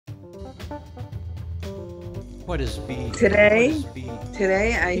What is B? Today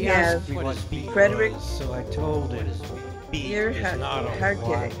I have Frédéric So I told him B is not a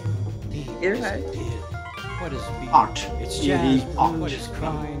Iriarte. What is B? Art. It's jazz art. What is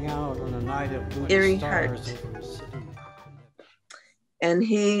crying out on a night of blue Iriarte. stars over a city. And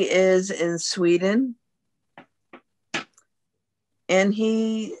he is in Sweden. And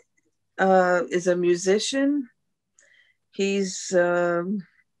he is a musician. He's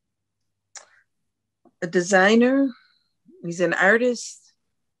a designer. He's an artist.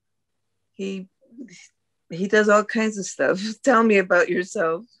 He does all kinds of stuff. Tell me about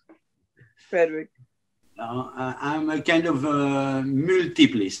yourself, Frédéric. I'm a kind of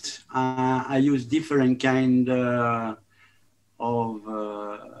multiplist. I use different kind of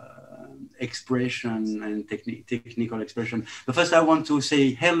expression and technical expression. But first, I want to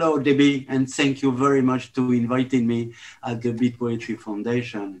say hello, Debbie, and thank you very much to inviting me at the Beat Poetry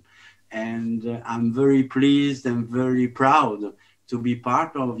Foundation. And I'm very pleased and very proud to be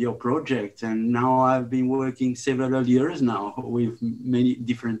part of your project. And now I've been working several years now with many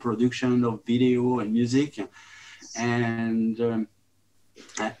different productions of video and music. And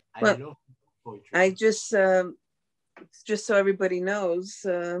I love poetry. I just so everybody knows,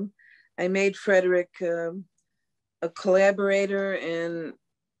 I made Frédéric a collaborator and,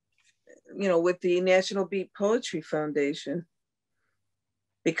 with the National Beat Poetry Foundation,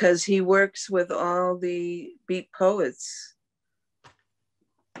 because he works with all the beat poets.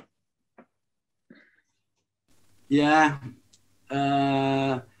 Yeah,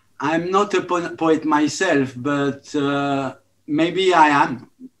 I'm not a poet myself, but maybe I am.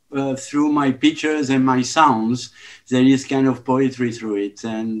 Through my pictures and my sounds, there is kind of poetry through it,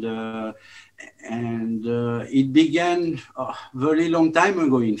 and it began a very long time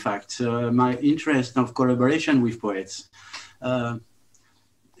ago. In fact, my interest of collaboration with poets.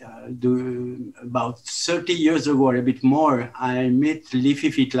 About 30 years ago, or a bit more, I met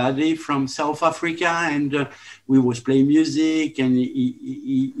Lifi Fitladi from South Africa, and we was playing music, and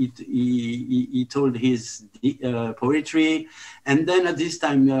he told his poetry. And then at this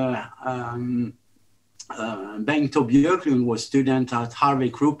time, Bengt Björklund was student at Harvey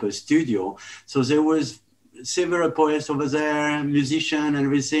Krupa's studio. So there was several poets over there, musician and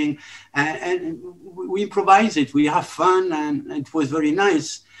everything. And we improvise it, we have fun, and it was very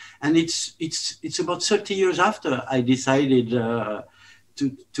nice. And it's about 30 years after I decided to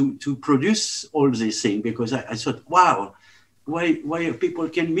produce all these things, because I thought, wow, why people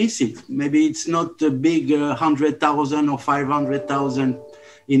can miss it? Maybe it's not a big 100,000 or 500,000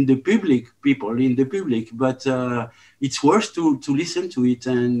 in the public, but it's worth to listen to it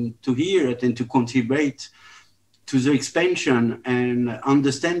and to hear it and to contribute to the expansion and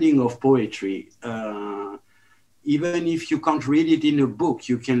understanding of poetry. Even if you can't read it in a book,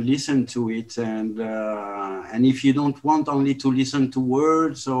 you can listen to it, and if you don't want only to listen to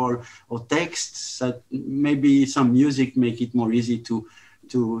words or texts, that maybe some music make it more easy to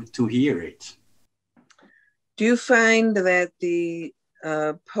hear it. Do you find that the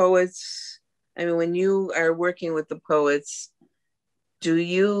poets, when you are working with the poets, do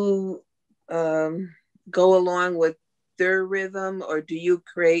you go along with their rhythm, or do you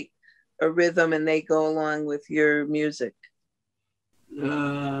create a rhythm and they go along with your music?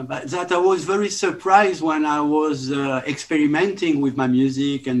 But that I was very surprised when I was experimenting with my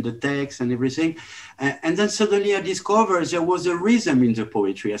music and the text and everything. And then suddenly I discovered there was a rhythm in the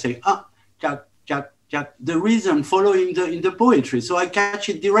poetry. I say, chat, the rhythm following in the poetry. So I catch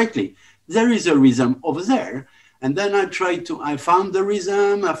it directly. There is a rhythm over there. And then I found the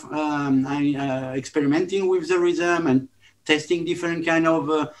rhythm, experimenting with the rhythm and testing different kind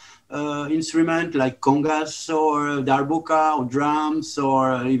of instrument like congas or darbuka or drums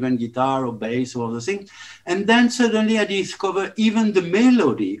or even guitar or bass or other things. And then suddenly I discover even the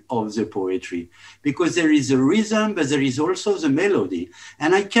melody of the poetry, because there is a rhythm, but there is also the melody.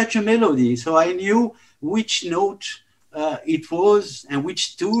 And I catch a melody, so I knew which note it was and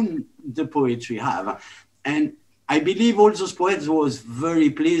which tune the poetry have. And I believe all those poets was very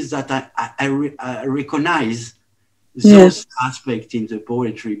pleased that I recognize those aspects in the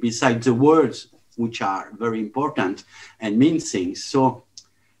poetry, besides the words, which are very important and mean things. So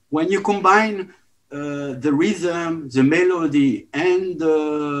when you combine the rhythm, the melody, and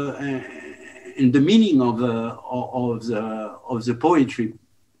the meaning of the poetry,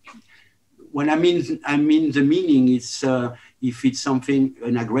 when I mean the meaning, it's if it's something,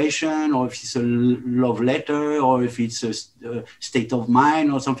 an aggression, or if it's a love letter, or if it's a state of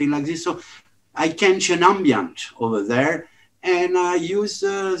mind or something like this. So I catch an ambient over there, and I use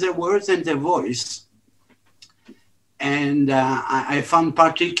the words and the voice. And I found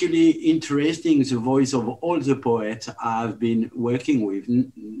particularly interesting the voice of all the poets I've been working with.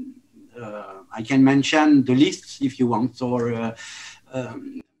 I can mention the list if you want, or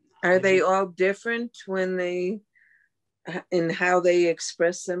are they all different when in how they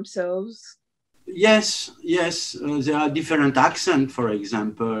express themselves? Yes, there are different accents, for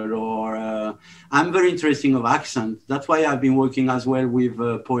example, or I'm very interested of accent. That's why I've been working as well with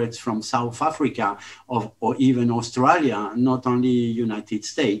poets from South Africa or even Australia, not only United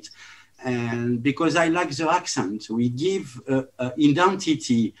States. And because I like the accent, we give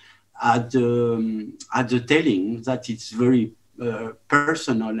identity at the telling that it's very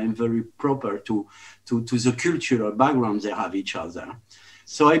personal and very proper to the cultural background they have each other.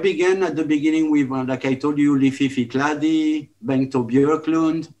 So I began at the beginning with, like I told you, Lifi Fikladi, Bengt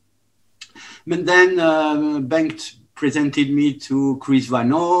Björklund. But then Bengt presented me to Chris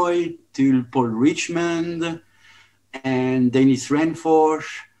Vannoy, to Paul Richmond, and Dennis Rainforth,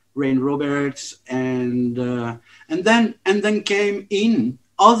 Rain Roberts, and then came in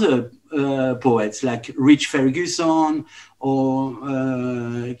other poets like Rich Ferguson or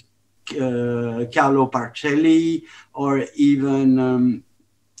Carlo Parcelli, or even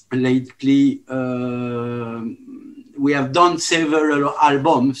lately, we have done several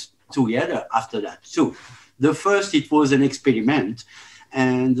albums together after that. So the first, it was an experiment.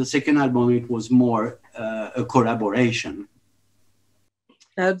 And the second album, it was more a collaboration.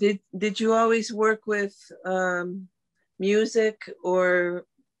 Now, did you always work with music, or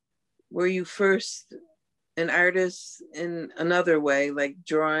were you first an artist in another way, like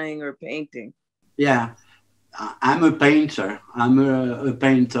drawing or painting? Yeah. I'm a painter. I'm a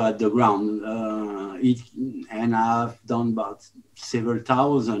painter at the ground, and I've done about several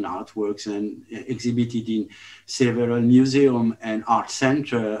thousand artworks and exhibited in several museums and art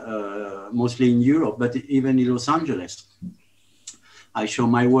centers, mostly in Europe, but even in Los Angeles. I show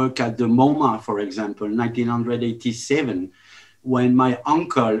my work at the MoMA, for example, 1987, when my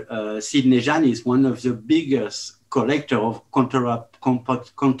uncle, Sidney Janis, one of the biggest collector of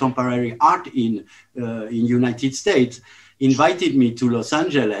contemporary art in United States, invited me to Los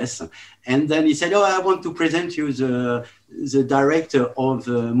Angeles, and then he said, "Oh, I want to present you the director of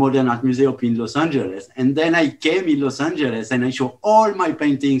the Modern Art Museum in Los Angeles." And then I came in Los Angeles and I showed all my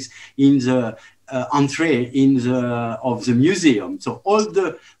paintings in the entree of the museum. So all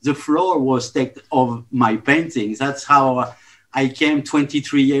the floor was decked of my paintings. That's how I came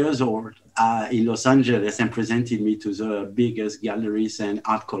 23 years old in Los Angeles and presented me to the biggest galleries and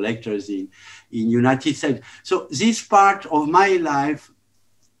art collectors in United States. So this part of my life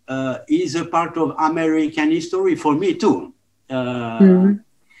is a part of American history for me too.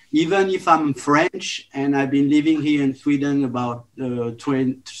 Even if I'm French and I've been living here in Sweden about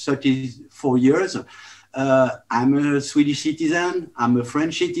 34 years, I'm a Swedish citizen, I'm a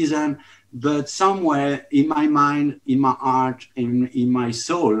French citizen, but somewhere in my mind, in my art, in my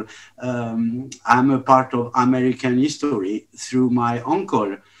soul, I'm a part of American history through my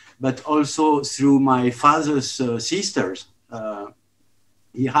uncle, but also through my father's sisters.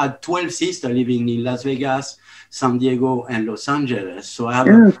 He had 12 sisters living in Las Vegas, San Diego, and Los Angeles. So I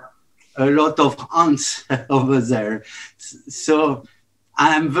have a lot of aunts over there. So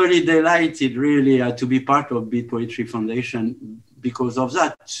I'm very delighted, really, to be part of Beat Poetry Foundation because of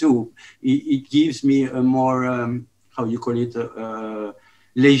that. So it gives me a more, how you call it,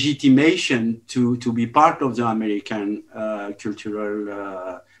 legitimation to be part of the American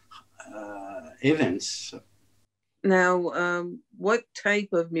cultural events. Now, what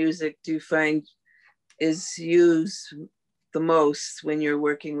type of music do you find is used the most when you're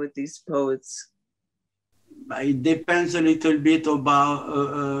working with these poets? It depends a little bit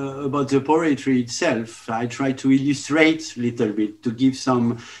about the poetry itself. I try to illustrate a little bit to give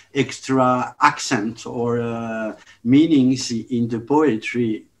some extra accent or meanings in the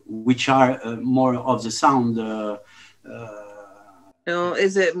poetry, which are more of the sound.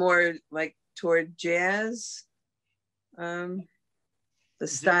 Is it more like toward jazz? The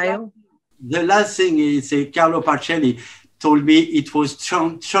style? The last thing is Carlo Parcelli told me it was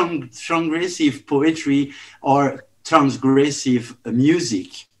transgressive poetry or transgressive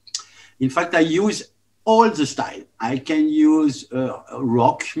music. In fact, I use all the style. I can use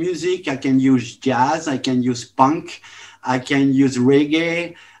rock music, I can use jazz, I can use punk, I can use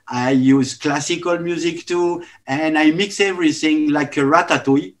reggae, I use classical music too, and I mix everything like a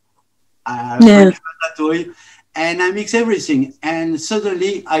ratatouille, French ratatouille, and I mix everything. And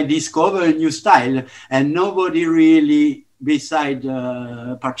suddenly I discover a new style, and nobody really, beside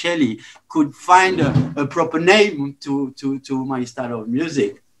Parcelli, could find a proper name to my style of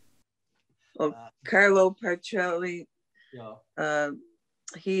music. Carlo Parcelli. Yeah.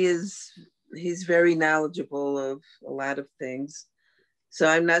 He's very knowledgeable of a lot of things. So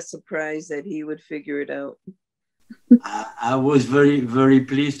I'm not surprised that he would figure it out. I was very, very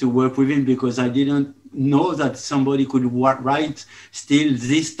pleased to work with him because I didn't know that somebody could write still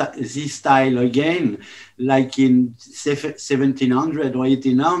this style again, like in 1700 or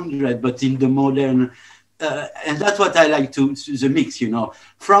 1800, but in the modern. And that's what I like to the mix, you know,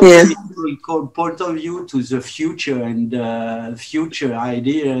 from the historical point of view to the future and future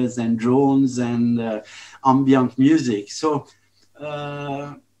ideas and drones and ambient music. So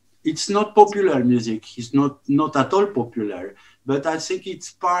it's not popular music. It's not at all popular, but I think it's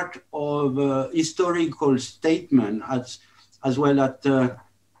part of a historical statement as well as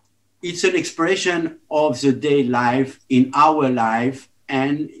it's an expression of the day life in our life,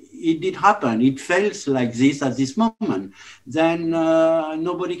 and it did happen. It felt like this at this moment. Then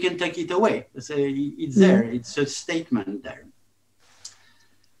nobody can take it away. So it's there. It's a statement there.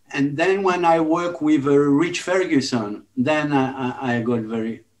 And then when I work with Rich Ferguson, then I got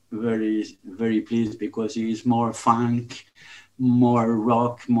very, very, very pleased because he is more funk, more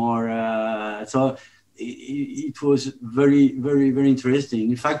rock, more. So it was very, very, very interesting.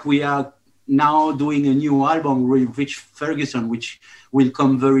 In fact, we are now doing a new album with Rich Ferguson, which will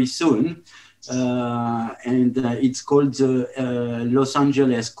come very soon. And it's called the Los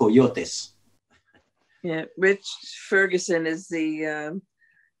Angeles Coyotes. Yeah, Rich Ferguson is the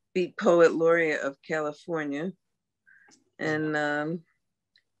Beat Poet Laureate of California. And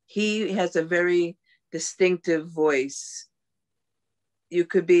he has a very distinctive voice. You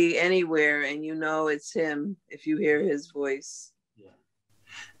could be anywhere and you know it's him if you hear his voice.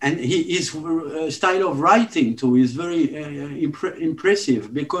 And his style of writing too is very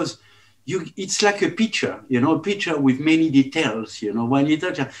impressive because it's like a picture, you know, a picture with many details. You know, when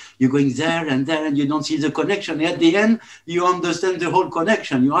you're going there and there and you don't see the connection. At the end, you understand the whole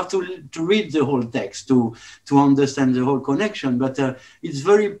connection. You have to read the whole text to understand the whole connection. But it's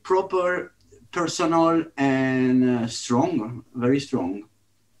very proper, personal, and strong, very strong.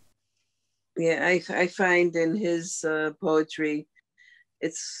 Yeah, I find in his poetry,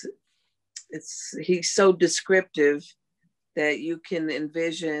 he's so descriptive that you can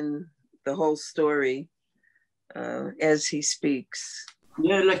envision the whole story as he speaks.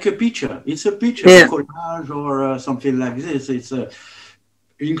 Yeah, like a picture. It's a picture, a collage or something like this. It's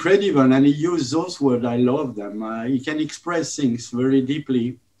incredible, and he uses those words. I love them. He can express things very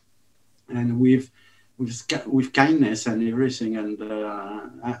deeply, and with kindness and everything. And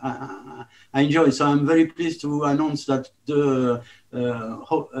I enjoy it. So I'm very pleased to announce that the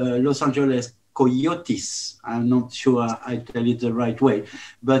Los Angeles Coyotes, I'm not sure I tell it the right way,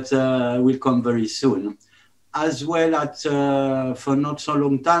 but will come very soon. As well as for not so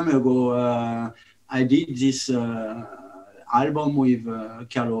long time ago, I did this album with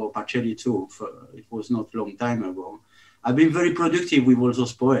Carlo Parcelli too. It was not long time ago. I've been very productive with all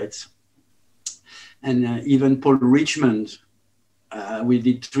those poets. And even Paul Richmond, we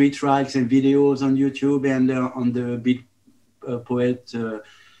did 3 tracks and videos on YouTube and on the Beat Poet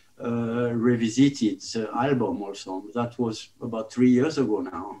Revisited album also. That was about 3 years ago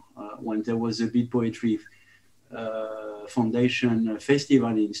now, when there was a Beat Poetry Foundation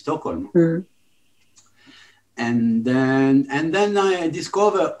Festival in Stockholm. Mm-hmm. And then I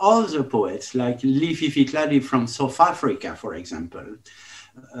discovered other poets like Lee Fifi from South Africa, for example.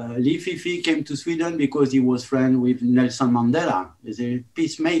 Lee Fifi came to Sweden because he was friends with Nelson Mandela. They're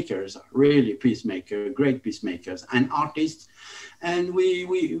peacemakers, really peacemaker, great peacemakers, and artists. And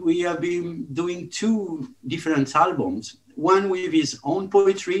we have been doing 2 different albums. One with his own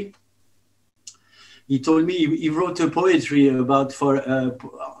poetry. He told me he wrote a poetry about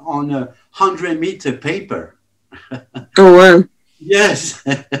on a 100-meter paper. Oh wow! Yes.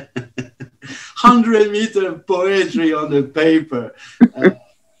 100-meter poetry on the paper.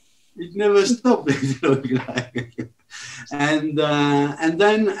 It never stopped. It looked like. And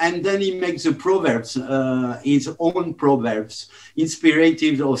then he makes the proverbs, his own proverbs,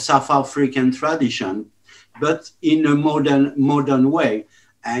 inspired of South African tradition, but in a modern way.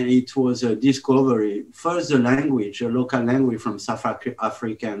 And it was a discovery. First, the language, a local language from South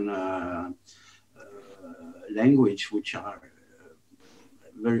African language, which are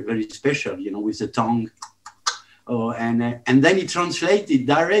very, very special, you know, with the tongue. Oh, and then he translated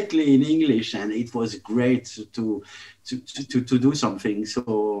directly in English, and it was great to do something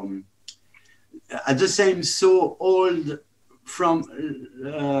so at the same so old from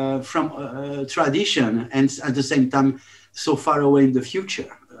tradition, and at the same time so far away in the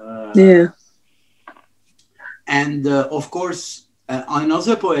future. And of course,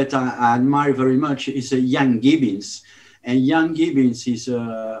 Another poet I admire very much is Ian Gibbons. And Ian Gibbons is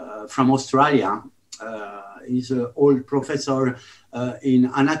from Australia. He's an old professor in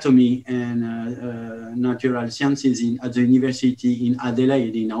anatomy and natural sciences at the university in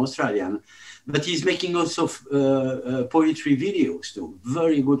Adelaide in Australia. But he's making also poetry videos too,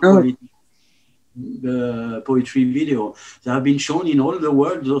 very good quality poetry video. They have been shown in all the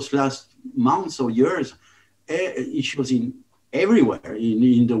world those last months or years. It shows in everywhere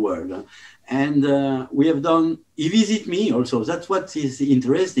in the world. And we have done, he visit me also. That's what is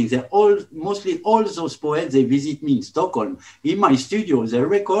interesting. They're mostly all those poets, they visit me in Stockholm, in my studio. They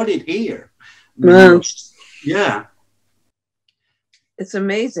recorded here. Wow. Yeah. It's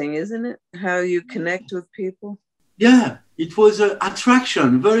amazing, isn't it? How you connect with people. Yeah, it was an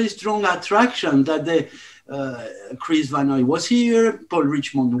attraction, very strong attraction that Chris Vannoy was here, Paul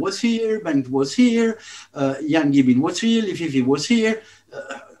Richmond was here, Bank was here, Ian Gibbons was here, Lififi was here,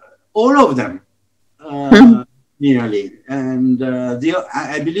 all of them, nearly. And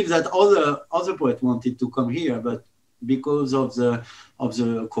I believe that other poets wanted to come here, but because of the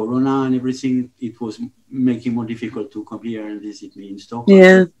corona and everything, it was making more difficult to come here and visit me in Stockholm.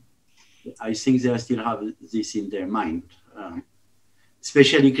 Yeah. I think they still have this in their mind,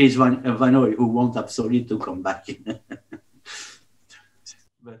 especially Chris Vannoy, who wants absolutely to come back.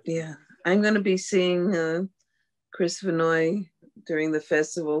 But, yeah, I'm going to be seeing Chris Vannoy during the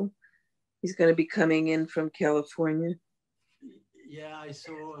festival. He's going to be coming in from California. Yeah, I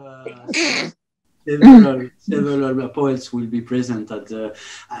saw several poets will be present at the.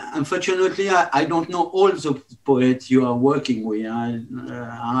 Unfortunately, I don't know all the poets you are working with. I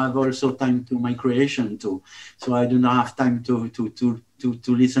have also time to my creation too, so I do not have time to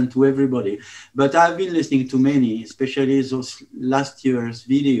listen to everybody. But I've been listening to many, especially those last year's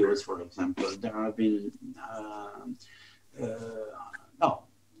videos, for example. There have been.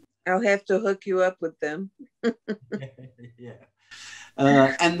 I'll have to hook you up with them. Yeah.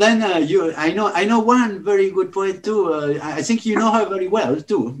 And then I know one very good poet too. I think you know her very well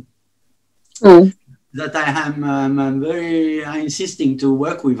too. Mm. That I'm very insisting to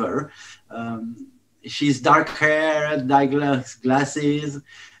work with her. She's dark hair, dark glasses,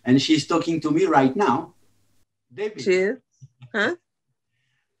 and she's talking to me right now. Debbie. She is? Huh?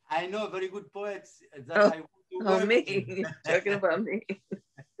 I know a very good poet that I want to work me. with. Talking about me.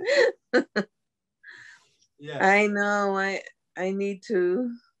 Yeah. I know. I need to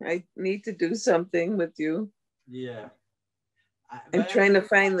do something with you. Yeah. I'm trying to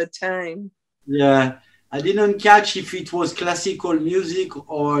find the time. Yeah. I didn't catch if it was classical music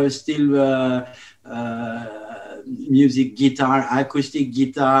or still music, guitar, acoustic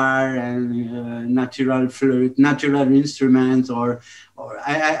guitar, and natural flute, natural instruments, or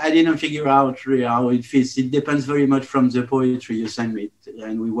I didn't figure out really how it fits. It depends very much from the poetry you send me,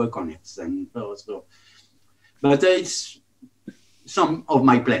 and we work on it. And so, but it's some of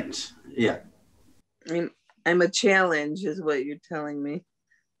my plans. Yeah. I'm a challenge, is what you're telling me.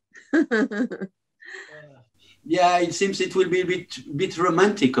 Yeah, it seems it will be a bit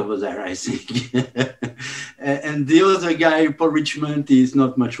romantic over there, I think. And the other guy, Paul Richmond, is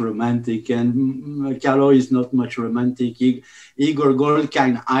not much romantic, and Carlo is not much romantic. Igor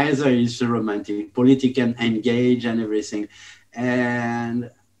Goldkind either is romantic, political and engaged and everything. And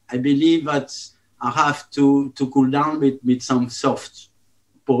I believe that I have to cool down with some soft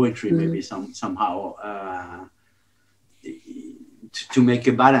poetry, maybe somehow to make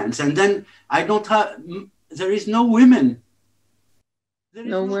a balance. And then I don't have. There is no women.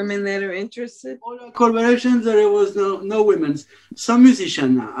 No women that are interested? All our collaborations, there was no women. Some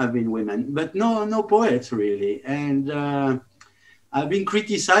musicians have been women, but no poets really. And I've been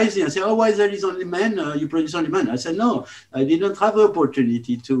criticizing. I say, oh, why there is only men? You produce only men. I said, no, I didn't have the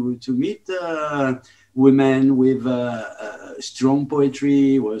opportunity to meet women with strong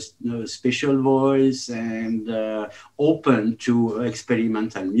poetry, with special voice, and open to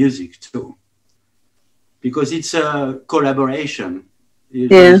experimental music too. Because it's a collaboration.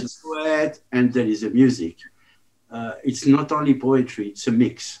 There is a poet and there is a music. It's not only poetry, it's a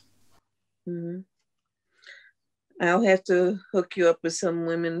mix. Mm-hmm. I'll have to hook you up with some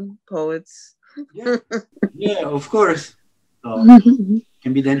women poets. Yeah, of course. Can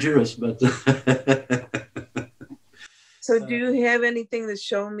be dangerous, but... So do you have anything to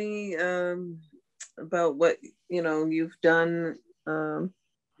show me about what, you've done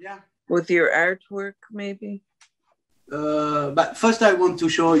with your artwork, maybe? But first I want to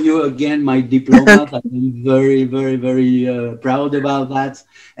show you again my diploma. I'm very, very, very proud about that.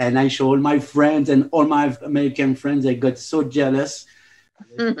 And I show all my friends and all my American friends, they got so jealous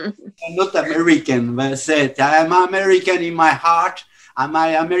I'm not American, but I said I'm American in my heart. I'm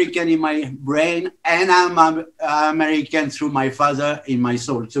American in my brain, and I'm American through my father in my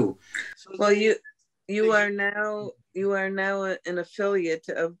soul too. So well, you are now an affiliate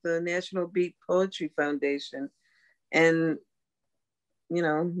of the National Beat Poetry Foundation, and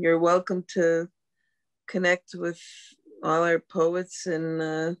you're welcome to connect with all our poets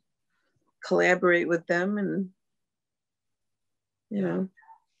and collaborate with them, and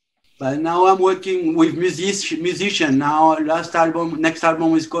But now I'm working with musician. Now, next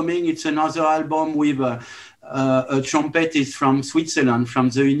album is coming. It's another album with a trumpetist from Switzerland, from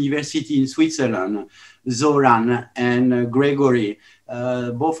the university in Switzerland, Zoran and Gregory.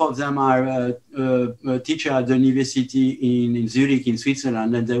 Both of them are a teacher at the university in Zurich, in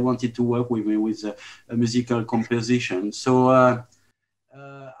Switzerland, and they wanted to work with me with a musical composition. So I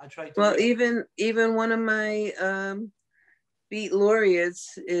try to. Well, even one of my Beat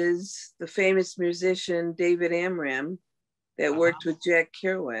laureates is the famous musician David Amram that worked with Jack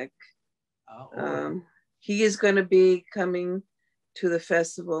Kerouac. He is going to be coming to the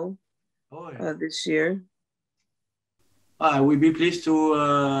festival this year. I will be pleased to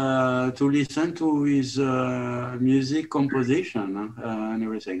listen to his music composition and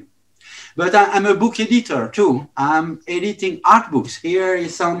everything. But I'm a book editor too. I'm editing art books. Here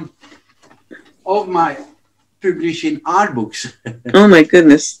is some of my publishing art books. Oh my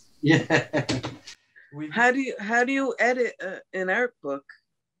goodness! Yeah. How do you edit an art book?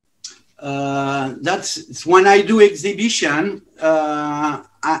 That's when I do exhibition. I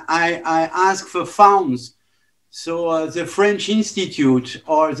ask for funds. So the French Institute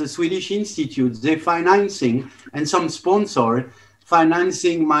or the Swedish Institute, they're financing, and some sponsor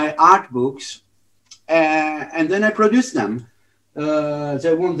financing my art books, and then I produce them.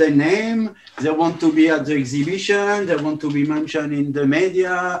 They want their name, they want to be at the exhibition, they want to be mentioned in the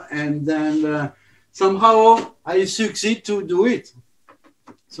media, and then somehow I succeed to do it.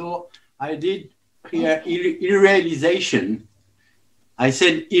 So I did here IRREALISation. I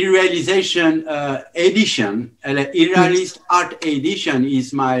said IRREALISation edition. IRREALIST Art Edition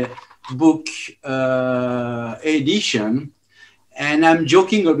is my book edition. And I'm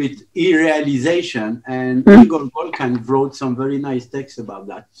joking a bit, IRREALISation, and Igor Golkan wrote some very nice text about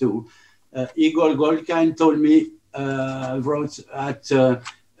that too. Igor Golkan told me, wrote at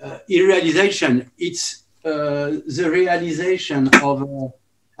IRREALISation, it's the realization of,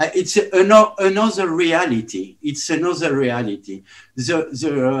 it's another reality. It's another reality,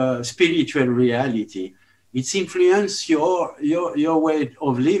 the spiritual reality. It's influenced your way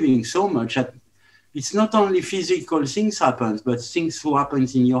of living so much that it's not only physical things happens, but things who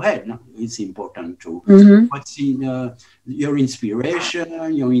happens in your head. No? It's important too. What's in your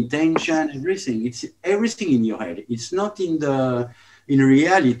inspiration, your intention, everything. It's everything in your head. It's not in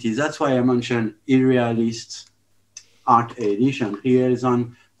reality. That's why I mentioned IRREALIST Art Edition. Here is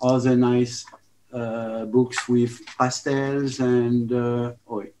on other nice books with pastels and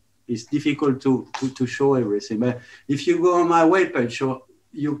it's difficult to show everything. But if you go on my webpage,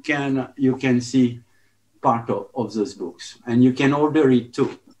 you can see part of those books, and you can order it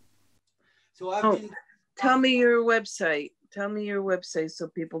too. So tell me your website. Tell me your website so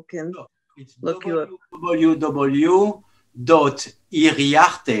people can look you up.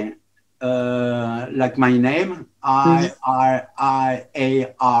 www.iriarte, like my name,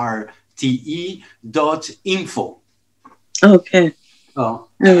 IRRIARTE.info. Okay. All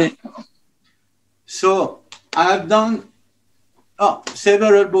right. So I've done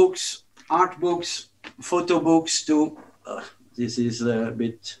several books, art books, photo books too. This is a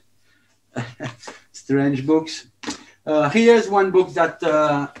bit strange books. Here's one book that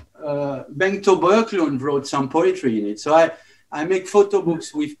Bengto Berglund wrote some poetry in it. So I make photo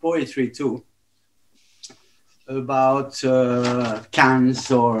books with poetry too, about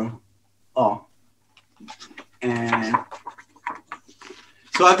cans and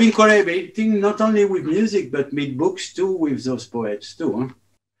so I've been collaborating not only with music, but with books too, with those poets too. Huh?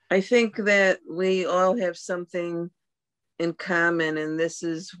 I think that we all have something in common, and this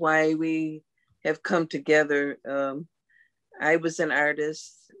is why we have come together. I was an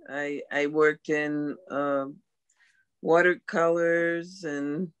artist. I worked in watercolors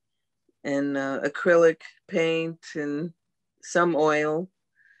and acrylic paint and some oil.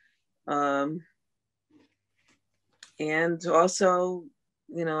 And also,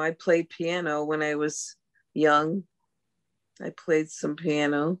 I played piano when I was young. I played some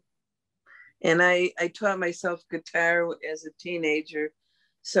piano. And I taught myself guitar as a teenager.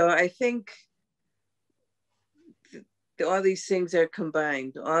 So I think all these things are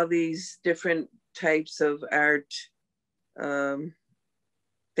combined. All these different types of art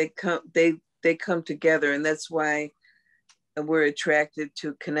they come together, and that's why we're attracted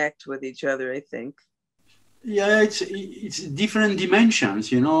to connect with each other, I think. Yeah, it's different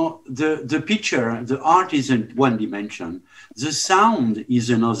dimensions, you know. The picture, the art isn't one dimension. The sound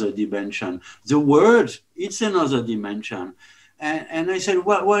is another dimension. The word, it's another dimension. And I said,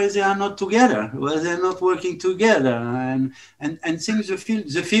 well, why they are not together? Why they're not working together? And since the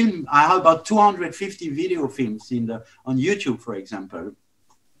film, I have about 250 video films on YouTube, for example.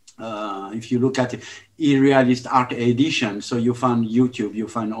 If you look at IRREALIST art edition, so you find YouTube, you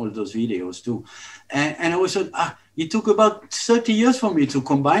find all those videos too. And I was it took about 30 years for me to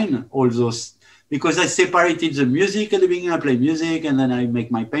combine all those, because I separated the music at the beginning. I play music, and then I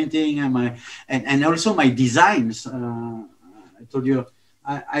make my painting and also my designs. I told you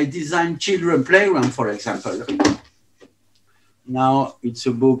I designed children playground, for example. Now it's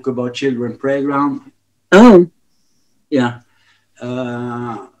a book about children playground. Oh, yeah.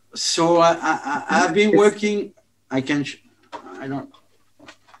 So I've been working. I don't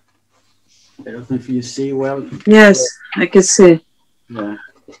know if you see well. Yes, I can see. Yeah.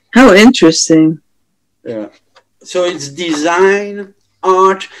 How interesting. Yeah. So it's design,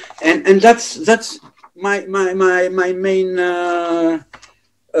 art, and that's my main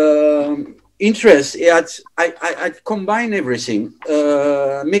interest. I combine everything,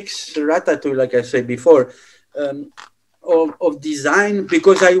 mix ratatouille, like I said before. Of design,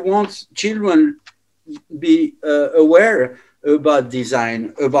 because I want children be aware about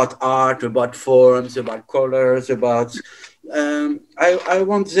design, about art, about forms, about colors, about I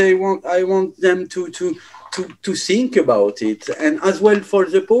want them to think about it, and as well for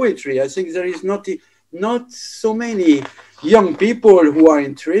the poetry. I think there is not so many young people who are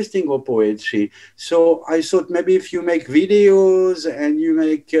interested in poetry. So I thought maybe if you make videos and you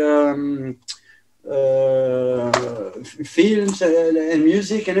make films and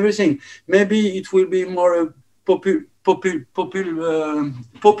music and everything, maybe it will be more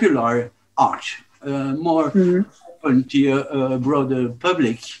popular art, more open to a broader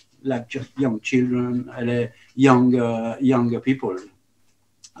public, like just young children, younger people.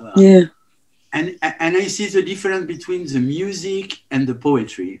 Yeah. And I see the difference between the music and the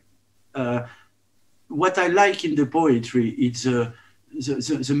poetry. What I like in the poetry is the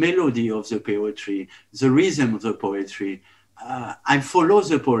melody of the poetry, the rhythm of the poetry. I follow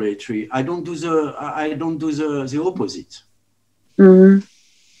the poetry. I don't do the opposite. Mm-hmm.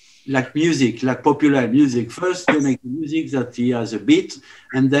 Like music, like popular music. First, they make music that has a beat,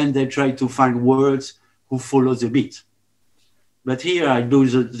 and then they try to find words who follow the beat. But here I do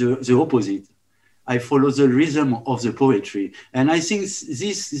the opposite. I follow the rhythm of the poetry. And I think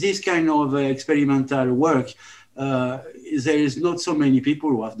this kind of experimental work, there is not so many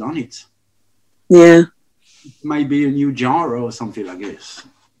people who have done it. Yeah. It might be a new genre or something like this.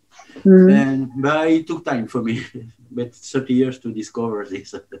 Mm-hmm. But it took time for me, but 30 years to discover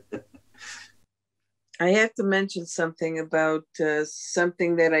this. I have to mention something about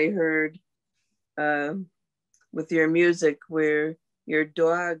something that I heard with your music, where your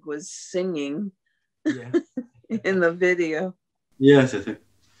dog was singing in the video. Yes.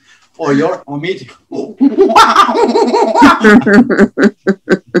 Or me.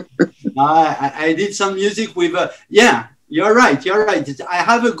 I did some music with, you're right. I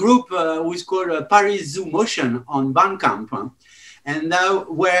have a group who's called Paris Zoo Motion on Bandcamp. And now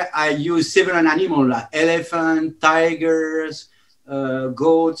where I use several animals, like elephant, tigers,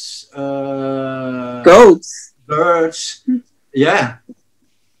 goats, birds. Yeah.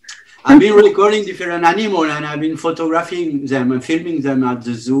 I've been recording different animals, and I've been photographing them and filming them at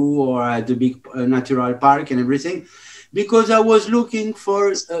the zoo or at the big natural park and everything, because I was looking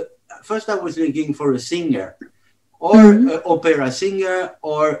for, first I was looking for a singer, or an opera singer,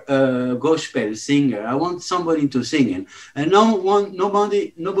 or a gospel singer. I want somebody to sing it. And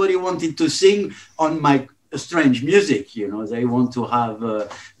nobody wanted to sing on my strange music, you know. They want to have a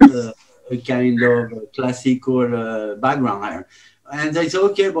kind of classical background here. And they said,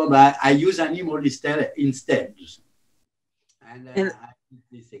 okay, but I use animal instead.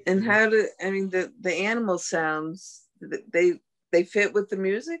 And how do, I mean, the animal sounds, they fit with the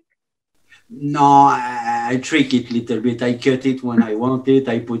music? No, I trick it a little bit. I cut it when I want it.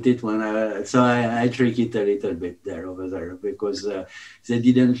 I put it when I trick it a little bit over there, because they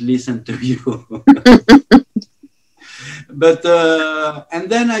didn't listen to you. But, and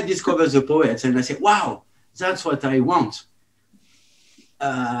then I discovered the poets, and I said, wow, that's what I want.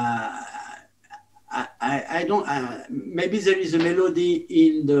 I don't. Maybe there is a melody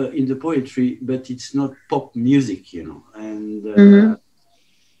in the poetry, but it's not pop music, you know.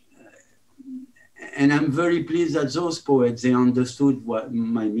 and I'm very pleased that those poets, they understood what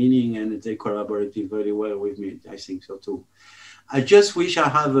my meaning and they collaborated very well with me. I think so too. I just wish I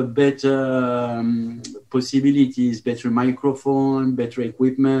have a better possibilities, better microphone, better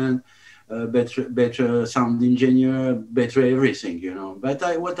equipment, better sound engineer, better everything, you know. But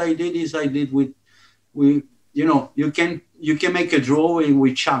what I did is I did with you know, you can make a drawing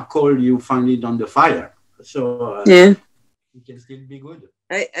with charcoal, you find it on the fire. So yeah, it can still be good.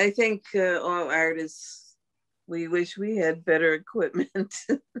 I think all artists, we wish we had better equipment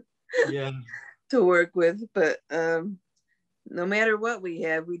Yeah. to work with, but no matter what we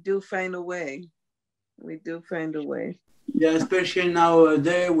have, we do find a way. We do find a way. Yeah, especially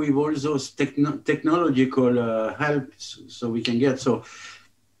nowadays with all those technological helps, so we can get, so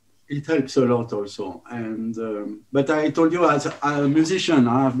it helps a lot also. And but I told you, as a musician,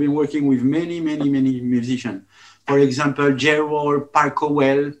 I've been working with many musicians. For example, Gerald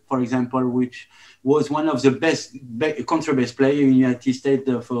Parkowell, for example, which was one of the best contrabass players in the United States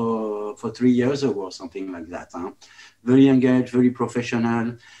for 3 years ago or something like that. Huh? Very engaged, very professional.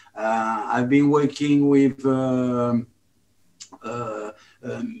 I've been working with a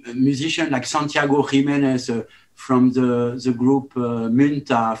musician like Santiago Jimenez from the group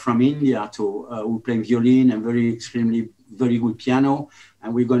Munta from India too, who play violin and very good piano. And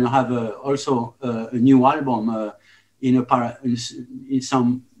we're going to have also a new album in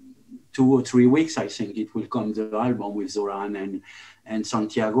some 2 or 3 weeks, I think it will come, the album with Zoran and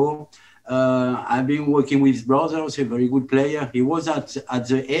Santiago. I've been working with his brothers, a very good player. He was at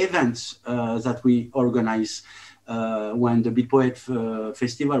the events that we organized when the Beat Poet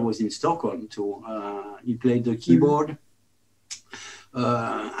Festival was in Stockholm too. He played the keyboard.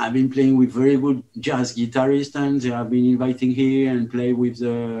 I've been playing with very good jazz guitarists, and they have been inviting here and play with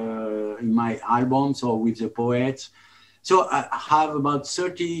in my albums or with the poets. So I have about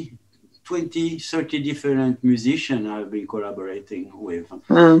 30 different musicians I've been collaborating with.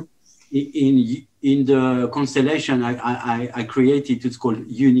 In the constellation I created, it's called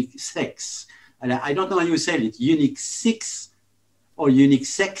Unique Sex. And I don't know how you say it, Unique Six or Unique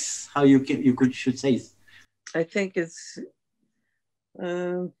Sex, how should say it. I think it's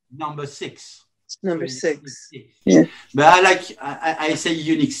number 6. Number so 6. Yeah. But I say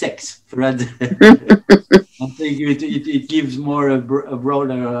Unique Sex. Rather. I think it gives more a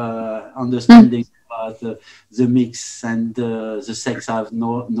broader understanding about the mix, and the sex have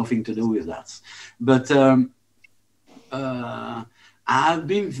nothing to do with that. But I've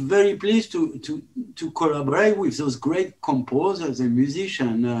been very pleased to collaborate with those great composers and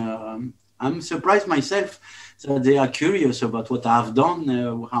musicians. I'm surprised myself that they are curious about what I've done,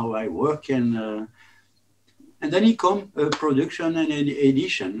 how I work, and then it comes production and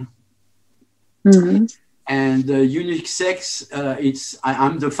edition. Mm-hmm. And Unique Sex,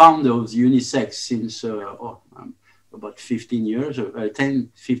 I'm the founder of Unisex since about 15 years,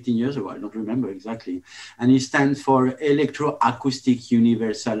 15 years ago, I don't remember exactly. And it stands for Electroacoustic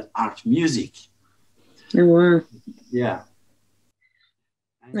Universal Art Music. Oh, wow. Yeah.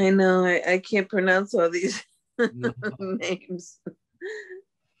 I know, I can't pronounce all these names.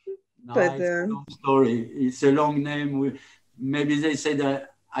 No, But it's a long story. It's a long name. Maybe they say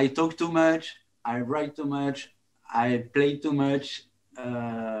that I talk too much, I write too much, I play too much.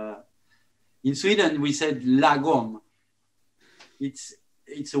 In Sweden, we said lagom.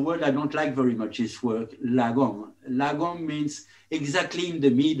 It's a word I don't like very much, this word, lagom. Lagom means exactly in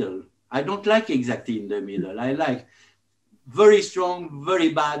the middle. I don't like exactly in the middle. I like very strong, very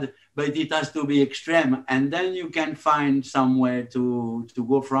bad, but it has to be extreme. And then you can find somewhere to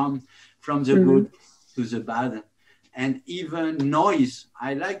go from the good to the bad. And even noise.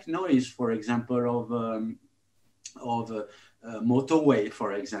 I like noise, for example, of motorway,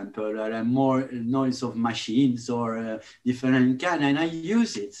 for example, more noise of machines or different kind, and I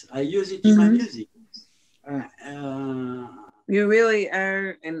use it in my music. You really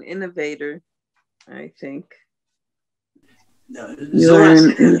are an innovator, I think.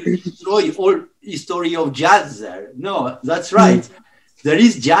 All history of jazz there. No, that's right. There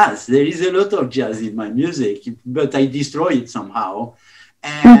is jazz. There is a lot of jazz in my music, but I destroy it somehow.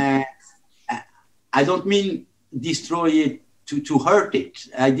 And I don't mean destroy it to hurt it.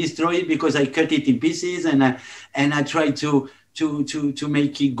 I destroy it because I cut it in pieces, and I try to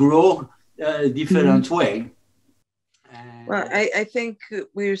make it grow a different way. Well, I think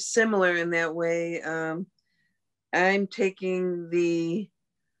we're similar in that way. I'm taking the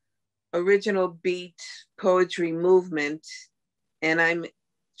original beat poetry movement, and I'm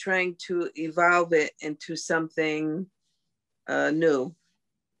trying to evolve it into something new.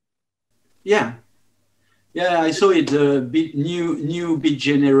 Yeah. Yeah, I saw it, new beat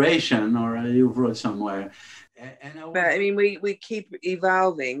generation, or you wrote somewhere. And I But was, I mean, we keep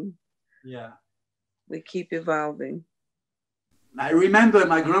evolving. yeah. We keep evolving. I remember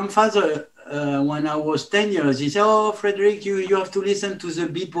my grandfather, when I was 10 years, he said, "Oh, Frédéric, you have to listen to the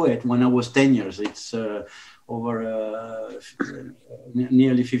Beat Poet." When I was 10 years, it's over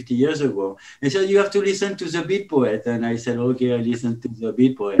nearly 50 years ago. He said, "You have to listen to the Beat Poet." And I said, "Okay, I listened to the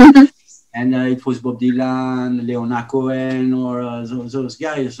Beat Poet." And it was Bob Dylan, Leonard Cohen, or those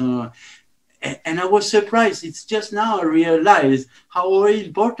guys. And I was surprised. It's just now I realized how very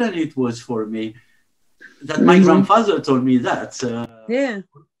important it was for me that my grandfather told me that Yeah.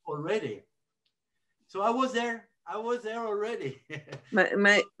 already. So I was there. I was there already.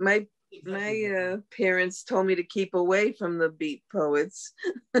 My parents told me to keep away from the beat poets.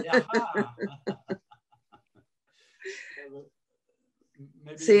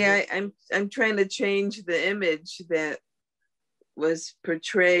 See, I'm trying to change the image that was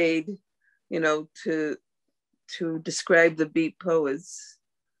portrayed, you know, to describe the beat poets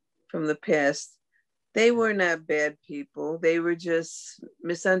from the past. They were not bad people. They were just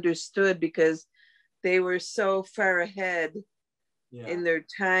misunderstood because they were so far ahead in their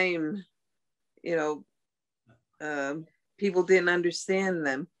time. You know, people didn't understand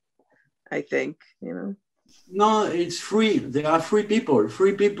them, I think, you know. No, it's free. They are free people,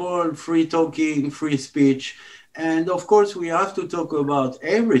 free talking, free speech. And of course, we have to talk about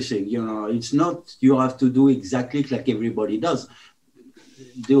everything. You know, it's not you have to do exactly like everybody does.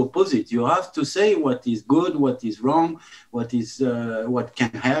 The opposite. You have to say what is good, what is wrong, what what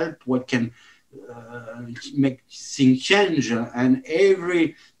can help, what can make things change. And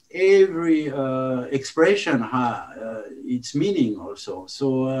every expression has its meaning also.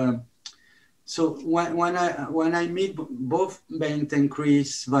 So when I meet both Bent and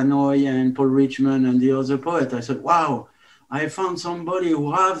Chris Vannoy and Paul Richmond and the other poet, I said, wow, I found somebody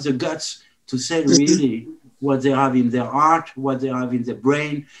who has the guts to say really what they have in their art, what they have in their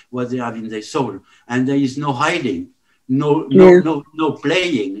brain, what they have in their soul. And there is no hiding, no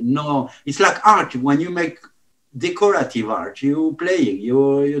playing, no. It's like art. When you make decorative art, you playing,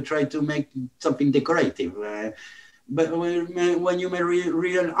 you try to make something decorative. But when you make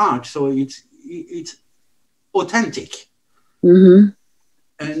real art, so it's authentic.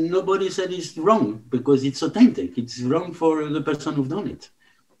 And nobody said it's wrong because it's authentic. It's wrong for the person who's done it.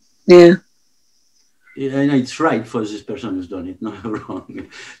 Yeah. And it's right for this person who's done it, not wrong.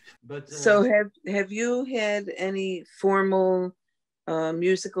 But so have you had any formal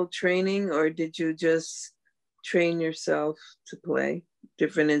musical training, or did you just train yourself to play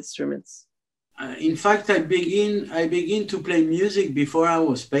different instruments? In fact, I begin to play music before I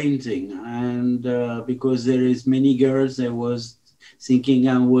was painting, and because there is many girls, I was thinking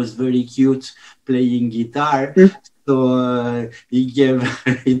I was very cute playing guitar, so he gave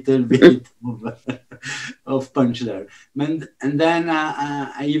a little bit of punch there. And then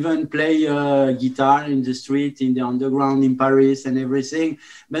I even play guitar in the street, in the underground in Paris and everything.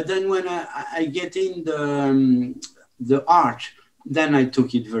 But then when I get in the art, then I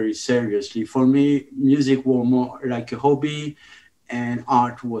took it very seriously. For me, music was more like a hobby, and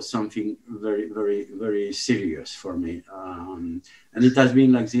art was something very, very, very serious for me. And it has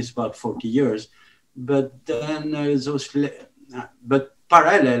been like this about 40 years. But then but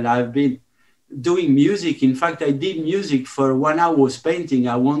parallel, I've been doing music. In fact, I did music for when I was painting.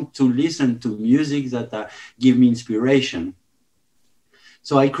 I want to listen to music that give me inspiration.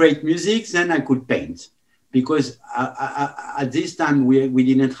 So I create music, then I could paint. Because at this time, we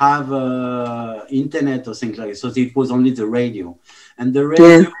didn't have internet or things like that. So it was only the radio. And the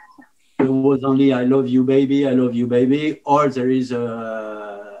radio, it was only I love you, baby, I love you, baby. Or there is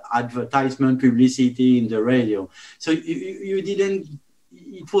advertisement, publicity in the radio. So you didn't,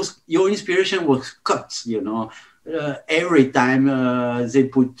 it was, your inspiration was cut, you know. Every time they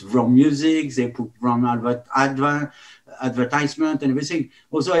put wrong music, they put wrong advertisement and everything.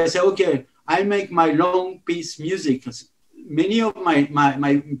 Also, I say, okay, I make my long piece music. Many of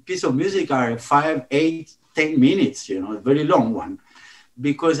my piece of music are 5, 8, 10 minutes, you know, a very long one,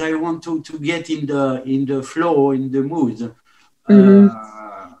 because I want to get in the flow, in the mood.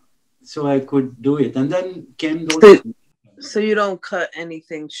 So I could do it. And then came those. So you don't cut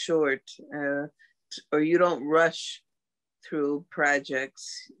anything short, or you don't rush through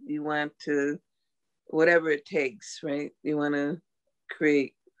projects. You want to, whatever it takes, right? You want to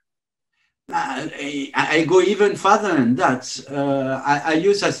create. I go even further than that. I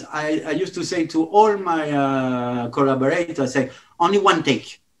used to say to all my collaborators, say, only one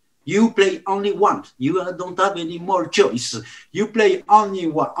take. You play only one. You don't have any more choice. You play only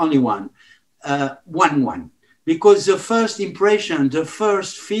one. one. Because the first impression, the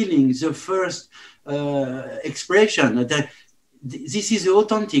first feeling, the first expression that this is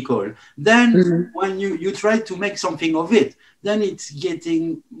authentical. Then when you try to make something of it, then it's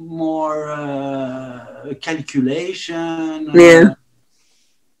getting more calculation. Yeah.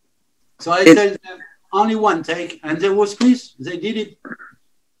 So I tell them only one take, and there was Chris. They did it,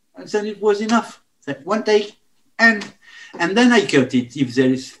 and then it was enough. One take, and then I cut it if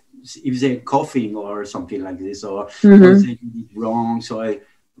they're coughing or something like this, or they did it wrong. So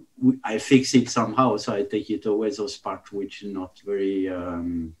I fix it somehow. So I take it away those parts which are not very.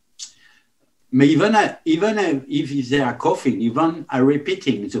 Even if they are coughing, even I'm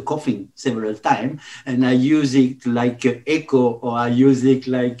repeating the coughing several times, and I use it like echo, or I use it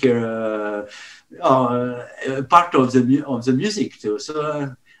like part of the music too.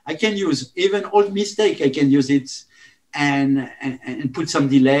 So I can use even old mistake. I can use it and put some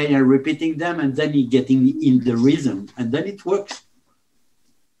delay and repeating them, and then getting in the rhythm, and then it works.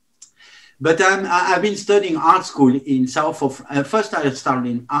 But I've been studying art school in south of. First, I started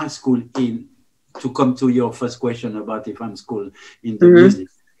in art school to come to your first question about if I'm school in the music.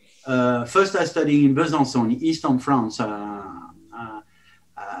 First, I studied in Besançon, in eastern France.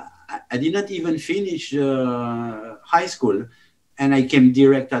 I did not even finish high school, and I came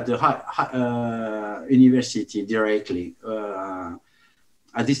direct at the university directly.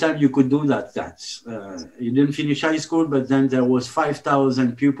 At this time, you could do that. You didn't finish high school, but then there was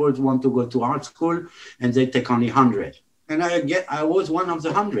 5,000 pupils who want to go to art school, and they take only 100. And I was one of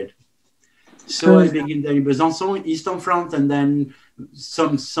the 100. So I began there in Besançon, eastern France, and then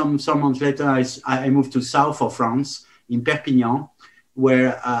some months later, I moved to south of France, in Perpignan,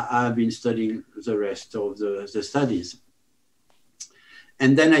 where I've been studying the rest of the studies.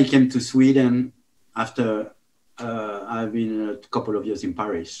 And then I came to Sweden after I've been a couple of years in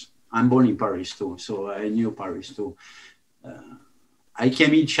Paris. I'm born in Paris too, so I knew Paris too. I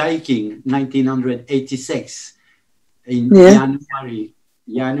came hitchhiking 1986 in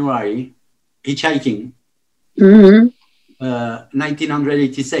January. Hitchhiking,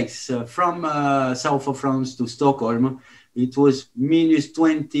 1986 from south of France to Stockholm. It was minus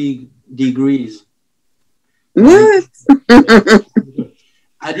 20 degrees. What?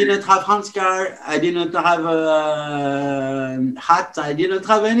 I didn't have handcar. I didn't have a hat. I didn't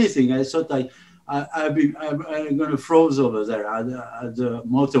have anything. I thought I'm going to froze over there at the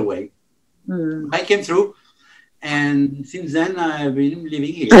motorway. I came through. And since then, I've been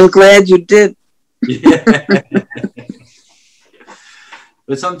living here. I'm glad you did. Yeah.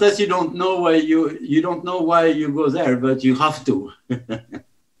 But sometimes you don't know why you don't know why you go there, but you have to.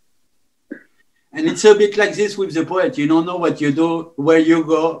 And it's a bit like this with the poet. You don't know what you do, where you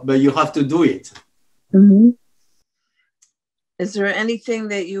go, but you have to do it. Is there anything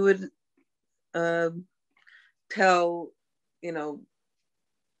that you would tell,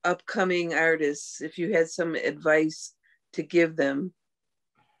 upcoming artists, if you had some advice to give them,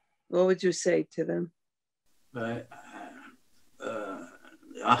 what would you say to them? I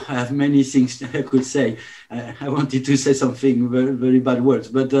have many things I could say. I wanted to say something very, very bad words,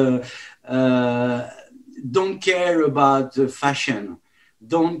 but don't care about fashion.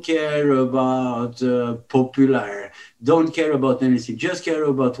 Don't care about popular. Don't care about anything. Just care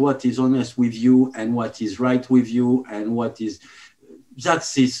about what is honest with you and what is right with you and what is. That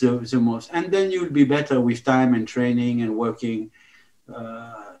is the most, and then you'll be better with time and training and working.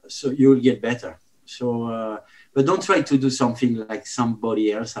 So you'll get better. So, but don't try to do something like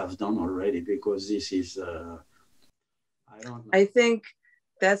somebody else has done already, because this is. I don't know. I think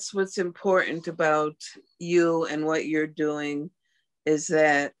that's what's important about you and what you're doing, is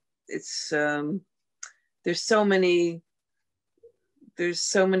that it's there's so many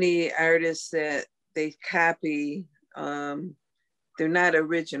artists that they copy. They're not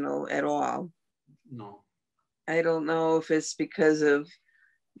original at all. No. I don't know if it's because of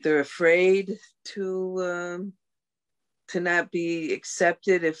they're afraid to not be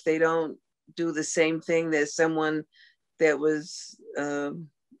accepted if they don't do the same thing that someone that was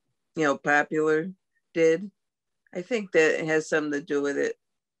popular did. I think that it has something to do with it.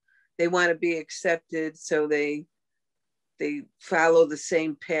 They want to be accepted, so they follow the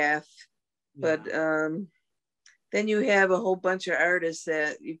same path. Yeah. But then you have a whole bunch of artists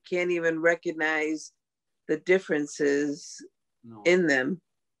that you can't even recognize the differences in them.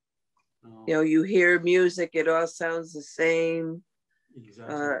 No. You hear music, it all sounds the same.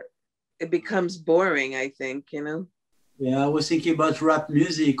 Exactly. It becomes boring, I think, Yeah, I was thinking about rap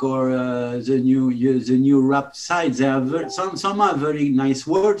music or the new rap sides. They have some are very nice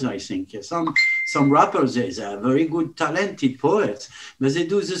words, I think. Some some rappers, they are very good, talented poets, but they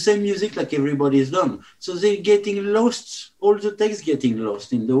do the same music like everybody's done. So they're getting lost, all the text getting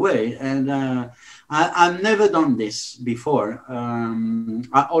lost in the way. And I've never done this before.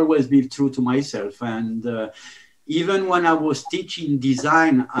 I always be true to myself. And even when I was teaching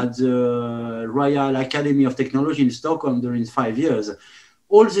design at the Royal Academy of Technology in Stockholm during 5 years,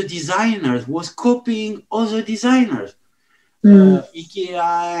 all the designers was copying other designers. IKEA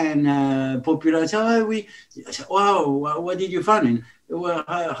and Popular. So I said, wow, what did you find? Well,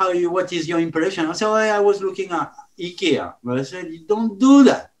 what is your impression? I said, I was looking at IKEA. But I said, don't do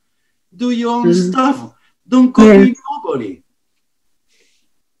that. Do your own stuff. Don't copy nobody.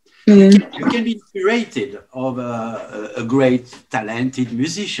 You can be inspired of a great, talented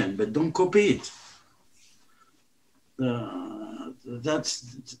musician, but don't copy it.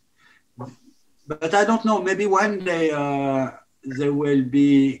 But I don't know. Maybe one day there will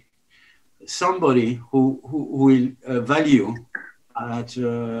be somebody who will value have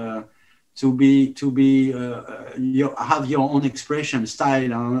your own expression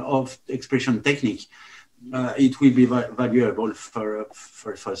style of expression technique. It will be valuable for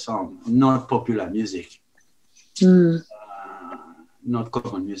some, not popular music, not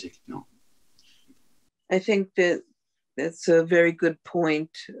common music. No. I think that's a very good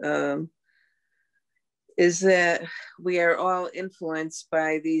point. Is that we are all influenced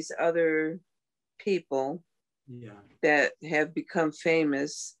by these other people that have become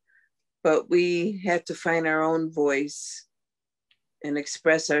famous, but we have to find our own voice and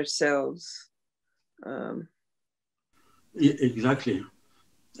express ourselves. Exactly.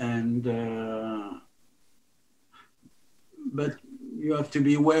 And but you have to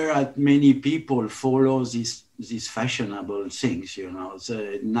be aware that many people follow these fashionable things, you know.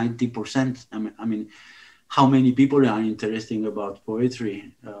 So 90%, I mean, how many people are interested about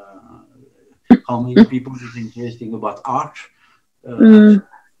poetry? How many people is interested about art?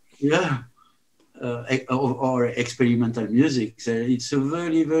 Or experimental music. So it's a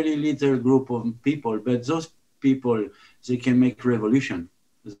very, very little group of people, but those people, they can make revolution.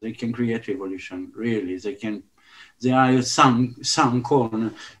 They can create revolution, really. They are some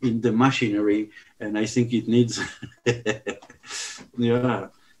corn in the machinery, and I think it needs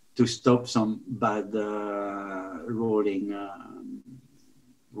to stop some bad rolling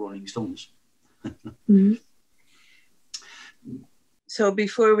stones. So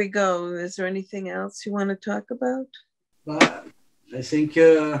before we go, is there anything else you want to talk about? I think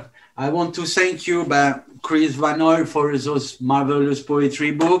I want to thank you, Chris Vannoy, for those marvelous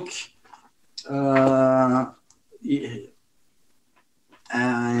poetry book.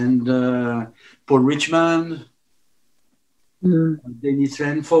 And Paul Richmond, Dennis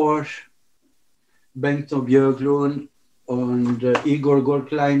Renfors, Bengt Björklund, and Igor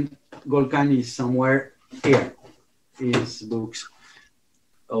Golkan is somewhere here. His books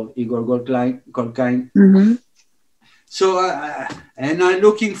of Igor Golkan. So, and I'm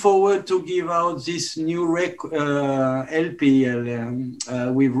looking forward to give out this new LP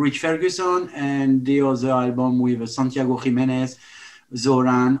with Rich Ferguson and the other album with Santiago Jimenez,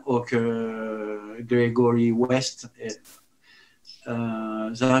 Zoran, or Gregory West. They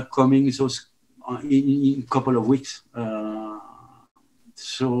are coming in a couple of weeks.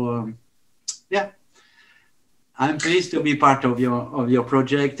 I'm pleased to be part of your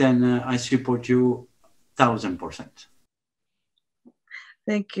project, and I support you 1000%.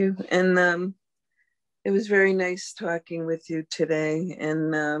 Thank you. And it was very nice talking with you today.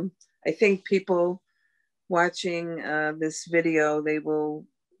 And I think people watching this video,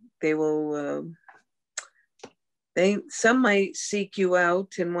 some might seek you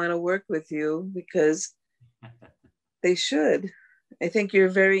out and want to work with you, because they should. I think you're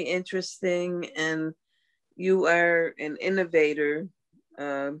very interesting, and you are an innovator.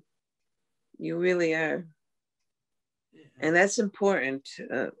 You really are. And that's important.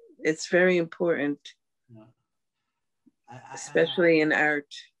 It's very important, especially in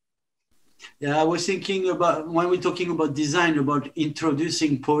art. Yeah, I was thinking about, when we're talking about design, about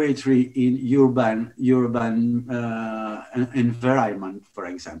introducing poetry in urban environment, for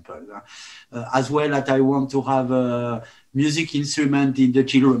example. As well as I want to have a music instrument in the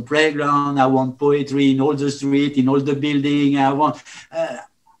children playground. I want poetry in all the street, in all the building. I want.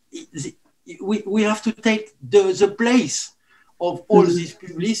 We have to take the place of all this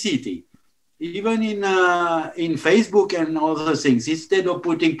publicity, even in Facebook and other things. Instead of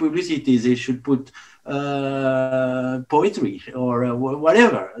putting publicity, they should put poetry or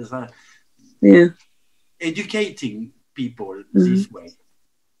whatever. Educating people this way.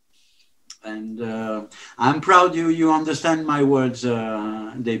 And I'm proud you understand my words,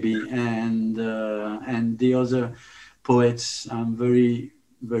 Debbie, and the other poets. I'm very,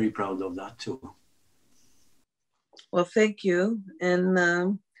 very proud of that too. Well, thank you.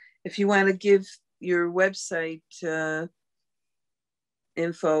 And if you want to give your website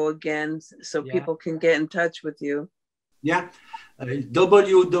info again, so people can get in touch with you. Yeah,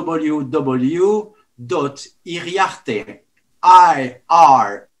 www.iriarte,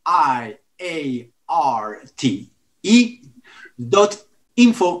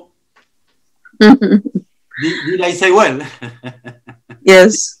 IRRIARTE.info. Did I say well?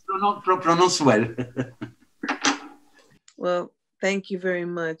 Yes. Pronounce well. Well, thank you very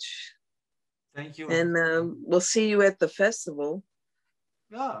much. Thank you. And we'll see you at the festival.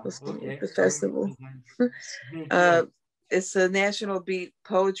 Oh, We'll see you okay. at the festival. It's the National Beat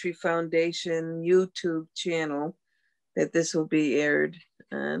Poetry Foundation YouTube channel that this will be aired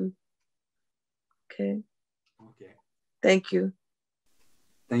on. Okay. Okay. Thank you.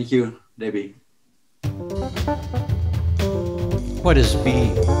 Thank you, Debbie. What is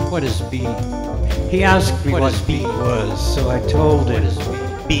beat? What is beat? He asked me what beat was, so I told him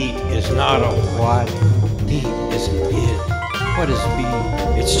beat is not a what, beat is an it. What is beat?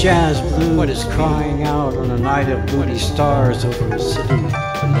 It's jazz blues. What is crying out on a night of moody stars over a city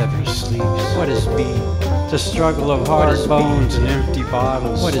that never sleeps? What is beat? The struggle of hard bones and empty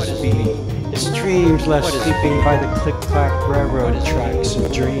bottles. What is beat? It's dreams left sleeping by the click-clack railroad tracks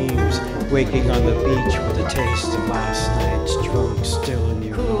and dreams waking on the beach with the taste of last night's drunk still in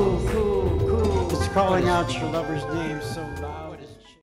your mouth. It's calling out your lover's name so loud.